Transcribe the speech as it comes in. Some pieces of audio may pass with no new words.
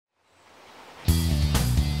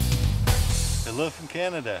Hello from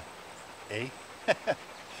Canada, eh?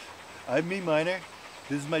 I'm meMiner.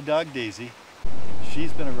 This is my dog Daisy.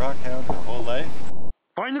 She's been a rockhound her whole life.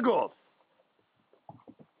 Find the gold.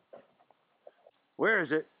 Where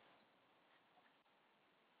is it?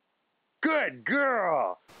 Good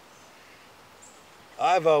girl.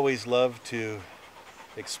 I've always loved to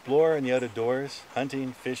explore in the outdoors,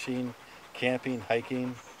 hunting, fishing, camping,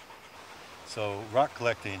 hiking. So rock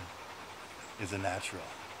collecting is a natural.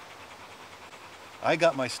 I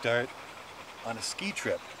got my start on a ski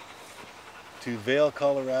trip to Vail,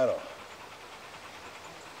 Colorado.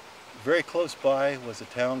 Very close by was a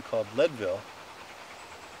town called Leadville,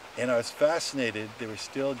 and I was fascinated they were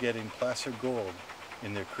still getting placer gold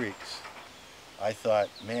in their creeks. I thought,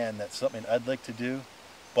 man, that's something I'd like to do.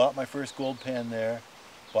 Bought my first gold pan there,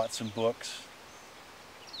 bought some books,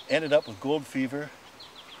 ended up with gold fever,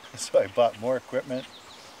 so I bought more equipment,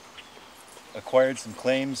 acquired some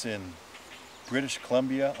claims in British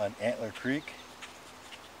Columbia on Antler Creek,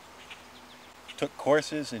 took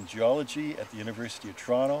courses in geology at the University of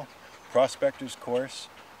Toronto, prospector's course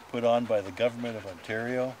put on by the government of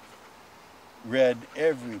Ontario, read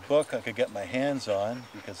every book I could get my hands on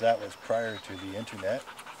because that was prior to the internet.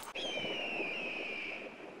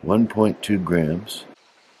 1.2 grams.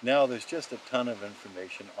 Now there's just a ton of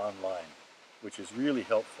information online, which is really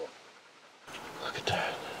helpful. Look at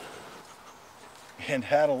that. And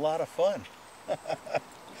had a lot of fun.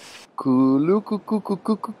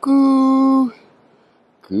 Cooloo-coo-coo-coo-coo-coo.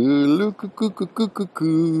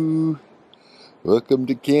 Cooloo-coo-coo-coo-coo-coo. Welcome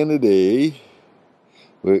to Canada.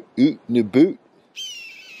 We're ootin' a boot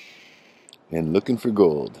and looking for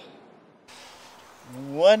gold.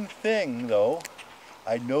 One thing though,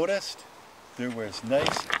 I noticed there was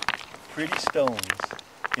nice, pretty stones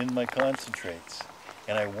in my concentrates,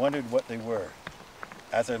 and I wondered what they were.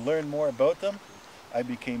 As I learned more about them, I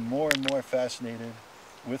became more and more fascinated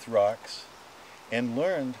with rocks and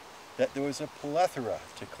learned that there was a plethora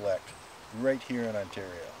to collect right here in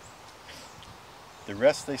Ontario. The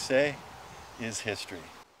rest, they say, is history.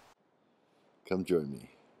 Come join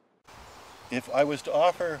me. If I was to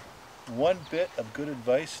offer one bit of good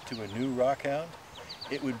advice to a new rockhound,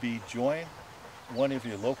 it would be join one of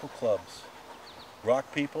your local clubs.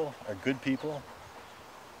 Rock people are good people.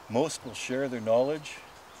 Most will share their knowledge.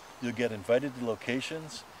 You'll get invited to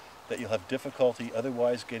locations that you'll have difficulty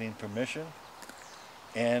otherwise getting permission,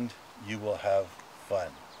 and you will have fun.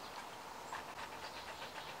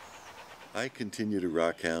 I continue to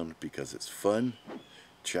rockhound because it's fun,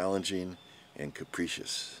 challenging, and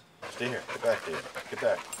capricious. Stay here. Get back, David. Get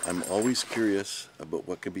back. I'm always curious about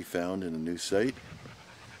what can be found in a new site,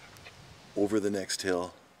 over the next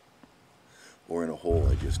hill, or in a hole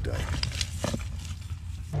I just dug.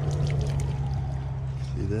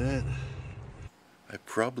 See that? I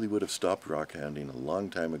probably would have stopped rockhounding a long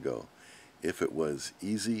time ago if it was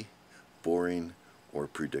easy, boring, or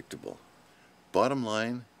predictable. Bottom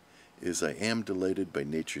line is I am delighted by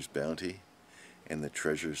nature's bounty and the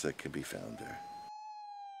treasures that can be found there.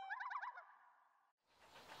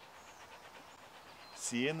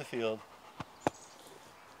 See you in the field.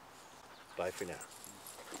 Bye for now.